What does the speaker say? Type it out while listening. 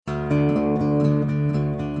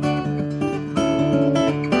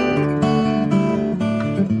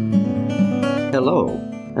Hello,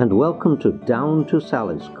 and welcome to Down to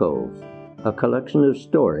Sally's Cove, a collection of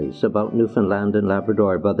stories about Newfoundland and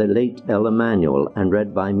Labrador by the late Ella Manuel and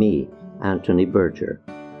read by me, Anthony Berger.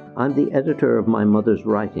 I'm the editor of my mother's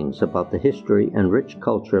writings about the history and rich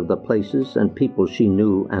culture of the places and people she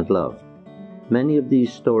knew and loved. Many of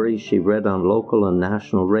these stories she read on local and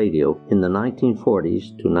national radio in the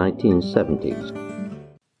 1940s to 1970s.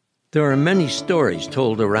 There are many stories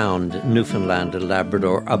told around Newfoundland and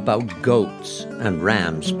Labrador about goats and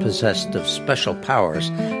rams possessed of special powers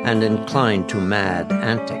and inclined to mad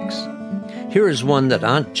antics. Here is one that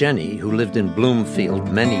Aunt Jenny, who lived in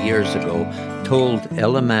Bloomfield many years ago, told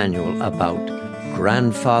Ella Manuel about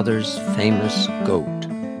grandfather's famous goat.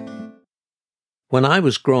 When I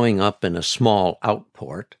was growing up in a small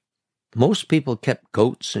outport, most people kept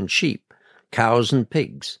goats and sheep, cows and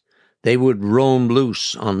pigs. They would roam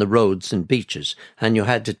loose on the roads and beaches, and you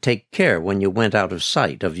had to take care when you went out of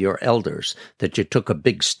sight of your elders that you took a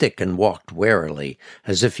big stick and walked warily,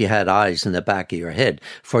 as if you had eyes in the back of your head,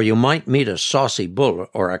 for you might meet a saucy bull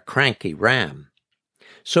or a cranky ram.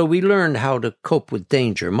 So we learned how to cope with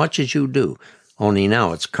danger, much as you do, only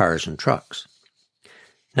now it's cars and trucks.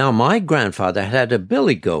 Now my grandfather had a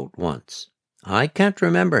billy goat once. I can't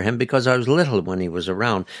remember him because I was little when he was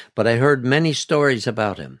around, but I heard many stories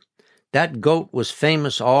about him. That goat was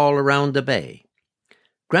famous all around the bay.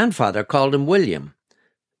 Grandfather called him William,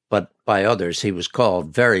 but by others he was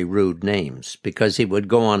called very rude names because he would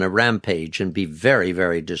go on a rampage and be very,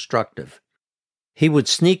 very destructive. He would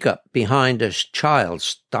sneak up behind a child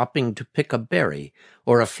stopping to pick a berry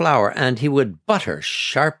or a flower, and he would butt her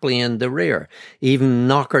sharply in the rear, even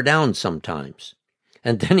knock her down sometimes.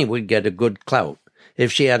 And then he would get a good clout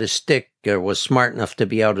if she had a stick or was smart enough to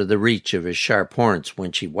be out of the reach of his sharp horns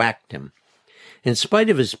when she whacked him. In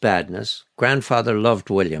spite of his badness, Grandfather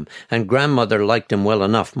loved William, and Grandmother liked him well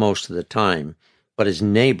enough most of the time, but his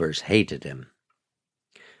neighbors hated him.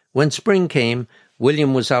 When spring came,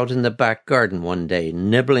 William was out in the back garden one day,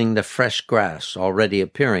 nibbling the fresh grass already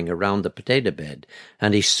appearing around the potato bed,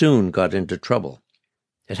 and he soon got into trouble.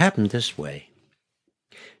 It happened this way.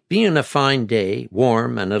 Being a fine day,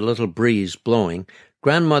 warm and a little breeze blowing,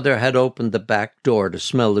 Grandmother had opened the back door to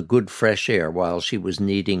smell the good fresh air while she was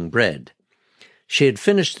kneading bread. She had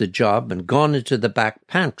finished the job and gone into the back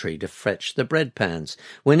pantry to fetch the bread pans,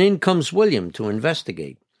 when in comes William to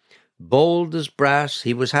investigate. Bold as brass,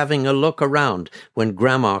 he was having a look around when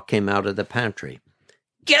Grandma came out of the pantry.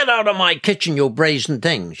 "Get out of my kitchen, you brazen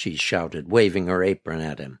thing!" she shouted, waving her apron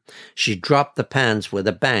at him. She dropped the pans with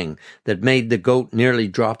a bang that made the goat nearly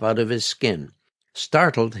drop out of his skin.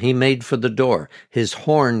 Startled, he made for the door, his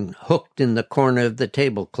horn hooked in the corner of the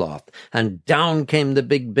tablecloth, and down came the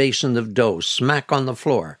big basin of dough, smack on the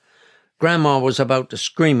floor. Grandma was about to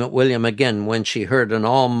scream at William again when she heard an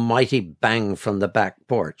almighty bang from the back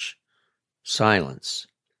porch. Silence.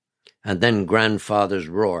 And then Grandfather's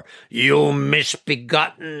roar, "You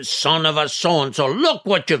misbegotten son of a so-and-so, look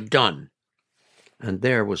what you've done!" And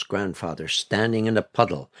there was Grandfather standing in a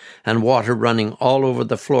puddle, and water running all over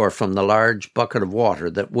the floor from the large bucket of water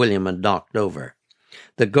that William had knocked over.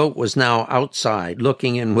 The goat was now outside,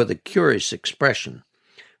 looking in with a curious expression.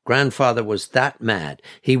 Grandfather was that mad.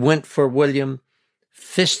 He went for William,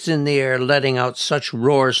 fists in the air, letting out such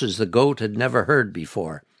roars as the goat had never heard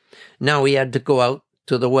before. Now he had to go out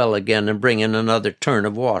to the well again and bring in another turn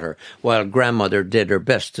of water, while Grandmother did her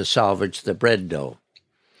best to salvage the bread dough.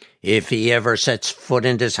 "If he ever sets foot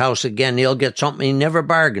in his house again, he'll get something he never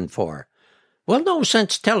bargained for." "Well, no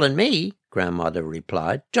sense telling me," Grandmother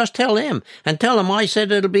replied. "Just tell him, and tell him I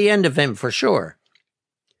said it'll be end of him for sure."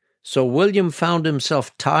 So William found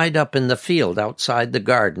himself tied up in the field outside the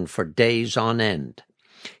garden for days on end.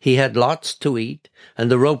 He had lots to eat,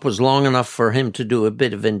 and the rope was long enough for him to do a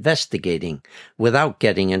bit of investigating without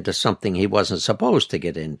getting into something he wasn't supposed to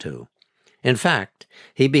get into. In fact,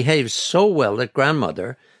 he behaved so well that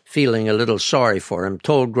Grandmother, feeling a little sorry for him,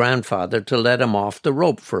 told Grandfather to let him off the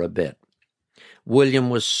rope for a bit.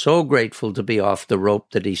 William was so grateful to be off the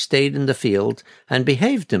rope that he stayed in the field and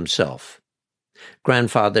behaved himself.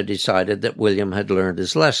 Grandfather decided that William had learned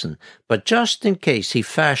his lesson, but just in case he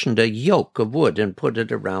fashioned a yoke of wood and put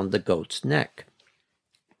it around the goat's neck.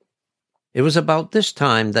 It was about this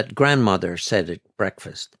time that Grandmother said at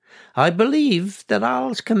breakfast, "I believe that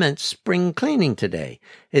I'll commence spring cleaning today.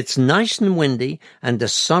 It's nice and windy, and the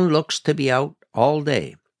sun looks to be out all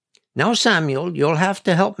day. Now, Samuel, you'll have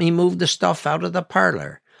to help me move the stuff out of the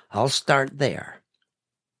parlor. I'll start there."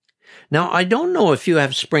 Now, I don't know if you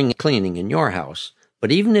have spring cleaning in your house,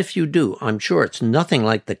 but even if you do, I'm sure it's nothing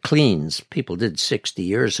like the cleans people did 60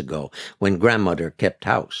 years ago when Grandmother kept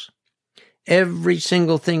house. Every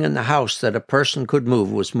single thing in the house that a person could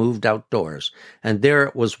move was moved outdoors, and there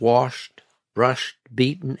it was washed, brushed,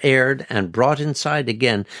 beaten, aired, and brought inside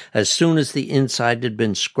again as soon as the inside had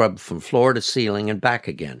been scrubbed from floor to ceiling and back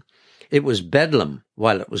again. It was bedlam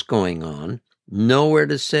while it was going on, nowhere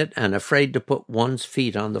to sit and afraid to put one's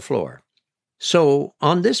feet on the floor. So,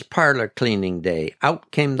 on this parlor cleaning day,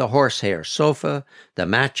 out came the horsehair sofa, the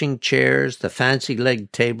matching chairs, the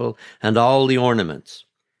fancy-legged table, and all the ornaments.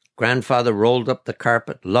 Grandfather rolled up the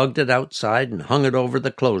carpet, lugged it outside, and hung it over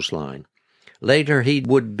the clothesline. Later he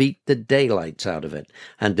would beat the daylights out of it,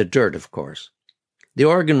 and the dirt, of course. The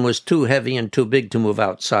organ was too heavy and too big to move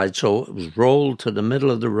outside, so it was rolled to the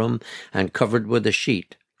middle of the room and covered with a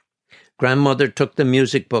sheet. Grandmother took the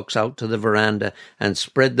music books out to the veranda and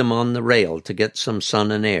spread them on the rail to get some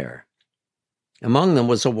sun and air. Among them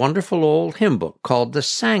was a wonderful old hymn book called the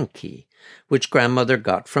Sankey, which Grandmother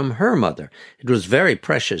got from her mother. It was very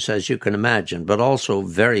precious, as you can imagine, but also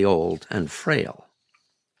very old and frail.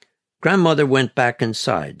 Grandmother went back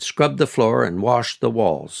inside, scrubbed the floor, and washed the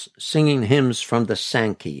walls, singing hymns from the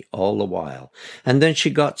Sankey all the while, and then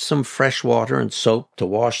she got some fresh water and soap to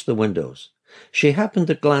wash the windows. She happened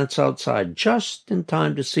to glance outside just in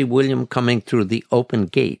time to see William coming through the open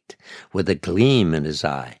gate with a gleam in his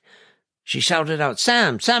eye. She shouted out,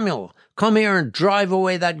 Samuel, come here and drive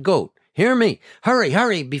away that goat. Hear me?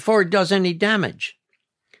 Hurry, before it does any damage."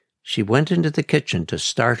 She went into the kitchen to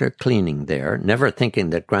start her cleaning there, never thinking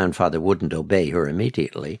that Grandfather wouldn't obey her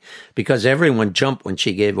immediately, because everyone jumped when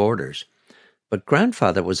she gave orders. But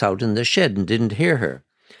Grandfather was out in the shed and didn't hear her.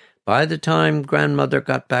 By the time Grandmother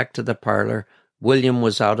got back to the parlor, William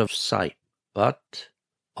was out of sight. But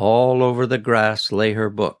all over the grass lay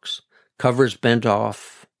her books, covers bent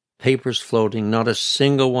off, papers floating, not a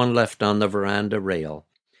single one left on the veranda rail.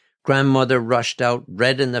 Grandmother rushed out,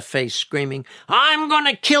 red in the face, screaming, "I'm going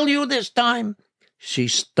to kill you this time!" She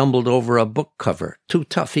stumbled over a book cover, too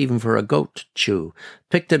tough even for a goat to chew,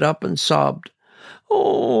 picked it up and sobbed,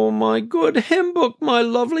 "Oh, my good hymn book, my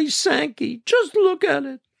lovely Sankey, just look at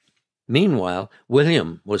it." Meanwhile,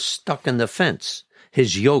 William was stuck in the fence,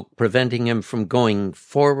 his yoke preventing him from going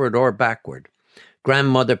forward or backward.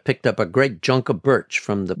 Grandmother picked up a great junk of birch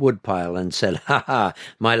from the woodpile and said, "Ha,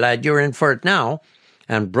 my lad, you're in for it now,"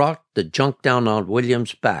 and brought the junk down on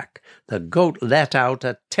William's back. The goat let out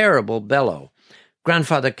a terrible bellow.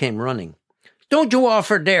 Grandfather came running. "Don't you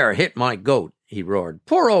offer dare hit my goat," he roared.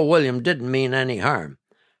 "Poor old William didn't mean any harm."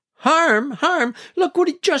 Harm? Look what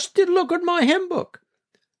he just did. Look at my hymn book."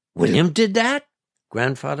 "William did that?"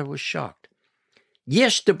 Grandfather was shocked.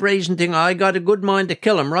 "Yes, the brazen thing. I got a good mind to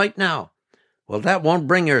kill him right now." "Well, that won't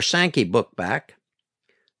bring your Sankey book back."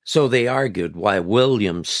 So they argued while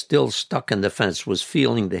William, still stuck in the fence, was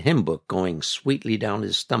feeling the hymn book going sweetly down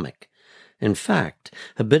his stomach. In fact,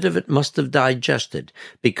 a bit of it must have digested,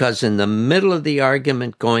 because in the middle of the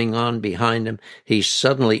argument going on behind him, he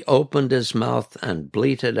suddenly opened his mouth and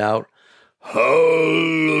bleated out,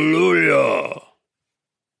 "Hallelujah!"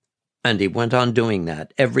 And he went on doing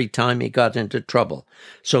that every time he got into trouble,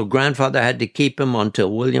 so Grandfather had to keep him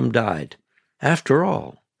until William died. After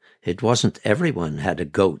all, it wasn't everyone had a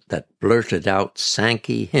goat that blurted out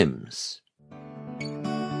Sankey hymns.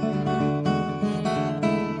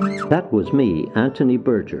 That was me, Anthony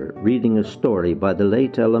Berger, reading a story by the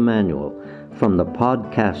late Ella Manuel from the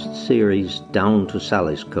podcast series Down to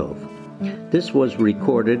Sally's Cove. This was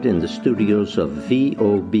recorded in the studios of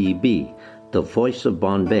VOBB, the Voice of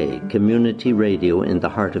Bombay community radio in the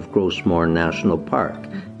heart of Grossmore National Park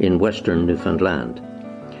in western Newfoundland.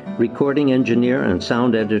 Recording engineer and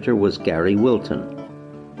sound editor was Gary Wilton.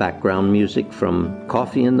 Background music from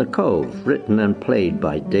Coffee in the Cove, written and played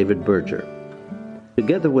by David Berger.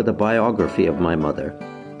 Together with a biography of my mother,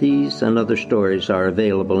 these and other stories are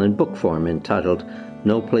available in book form entitled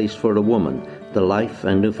No Place for a Woman, The Life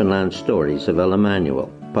and Newfoundland Stories of Ella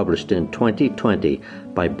Manuel, published in 2020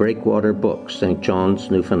 by Breakwater Books, St. John's,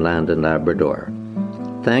 Newfoundland and Labrador.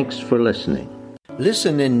 Thanks for listening.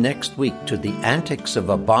 Listen in next week to the antics of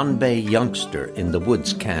a Bombay youngster in the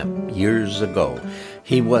woods camp years ago.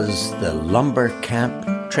 He was the lumber camp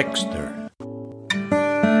trickster.